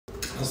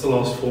How's the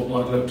last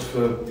fortnight looked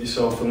for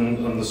yourself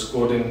and the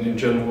squad in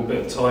general? A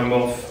bit of time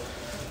off,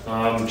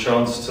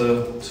 chance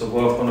to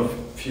work on a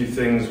few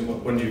things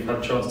when you've had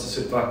a chance to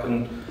sit back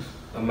and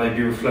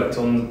maybe reflect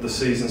on the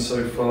season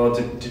so far.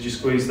 Did you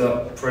squeeze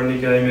that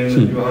friendly game in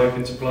that you were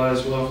hoping to play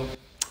as well?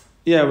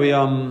 Yeah, we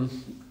a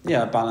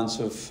balance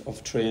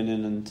of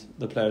training, and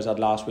the players had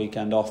last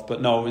weekend off. But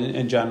no,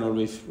 in general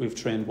we've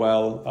trained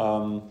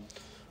well.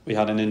 We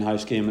had an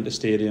in-house game at the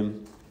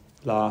stadium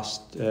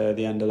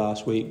the end of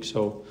last week,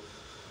 so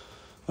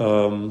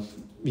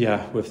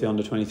with the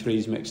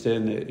under-23s mixed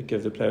in, it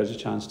gave the players a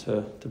chance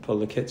to pull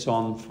the kits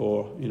on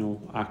for,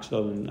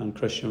 Axel and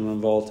Christian were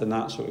involved in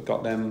that, so it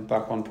got them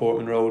back on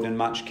Portman Road in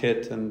match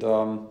kit, and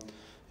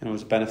it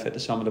was a benefit to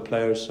some of the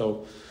players.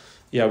 So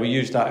yeah, we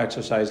used that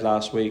exercise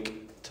last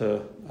week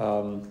to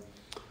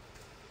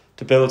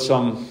build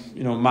some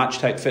match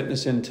type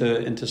fitness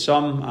into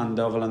some, and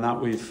other than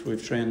that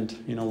we've trained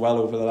well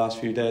over the last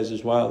few days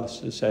as well.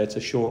 As I say, it's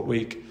a short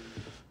week.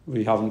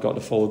 We haven't got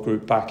the full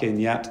group back in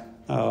yet,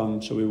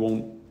 so we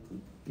won't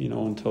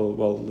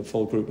until the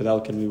full group with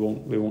Elkin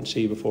we won't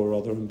see before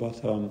Rotherham,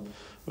 but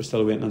we're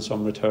still waiting on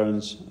some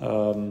returns,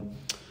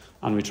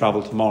 and we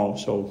travel tomorrow,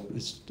 so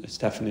it's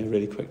definitely a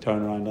really quick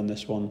turnaround on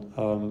this one.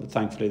 But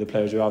thankfully the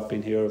players who have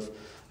been here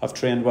have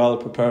trained well,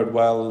 prepared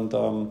well, and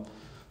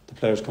the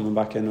players coming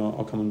back in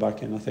are coming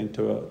back in, I think,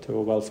 to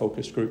a well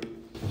focused group.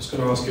 I was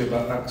going to ask you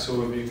about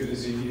Axel.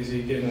 Is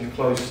he getting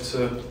close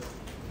to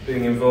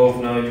being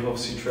involved now? You've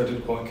obviously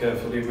treaded quite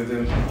carefully with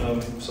him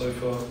so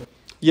far.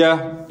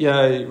 Yeah,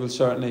 we'll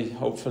certainly,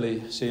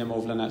 hopefully, see him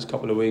over the next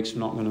couple of weeks. I'm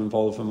not going to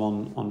involve him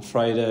on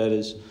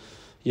Friday.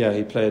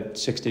 He played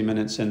 60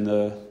 minutes in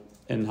the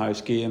in-house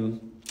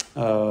game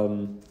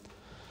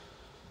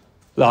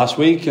last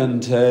week,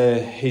 and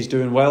he's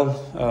doing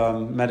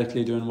well,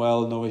 medically doing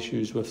well, no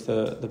issues with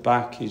the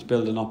back. He's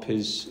building up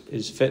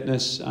his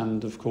fitness,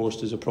 and of course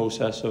there's a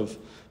process of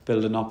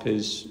building up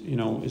his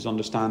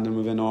understanding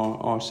within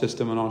our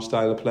system and our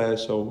style of play,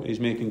 so he's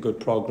making good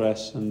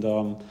progress, and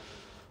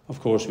of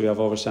course we have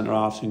our centre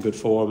halves in good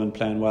form and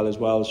playing well as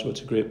well, so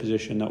it's a great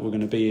position that we're going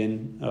to be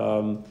in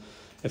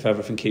if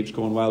everything keeps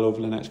going well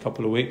over the next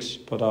couple of weeks.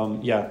 But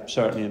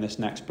certainly in this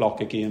next block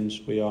of games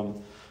we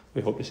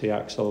hope to see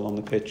Axel on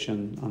the pitch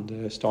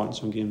and starting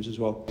some games as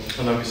well.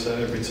 I know we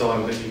say every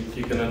time that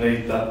you're going to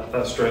need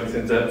that strength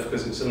in depth,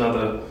 because it's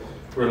another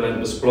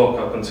relentless block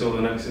up until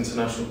the next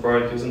international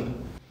break, isn't it?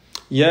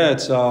 Yeah,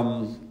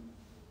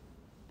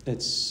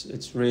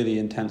 it's really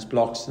intense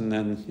blocks, and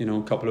then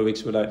a couple of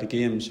weeks without the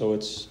game, so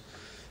it's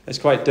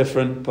quite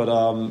different. But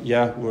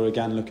we're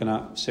again looking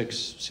at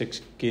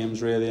six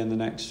games really in the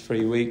next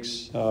 3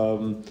 weeks.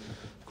 Of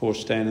course,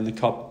 staying in the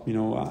cup,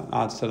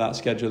 adds to that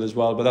schedule as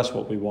well. But that's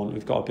what we want.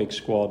 We've got a big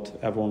squad.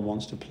 Everyone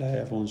wants to play.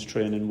 Everyone's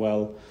training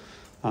well,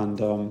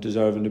 and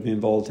deserving to be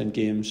involved in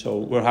games. So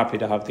we're happy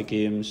to have the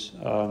games.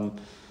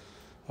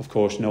 Of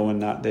course, knowing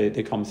that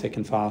they come thick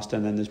and fast,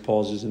 and then there's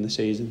pauses in the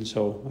season.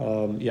 So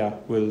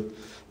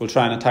we'll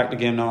try and attack the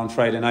game now on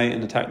Friday night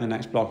and attack the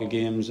next block of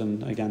games,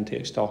 and again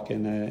take stock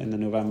in the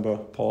November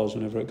pause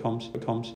whenever it comes.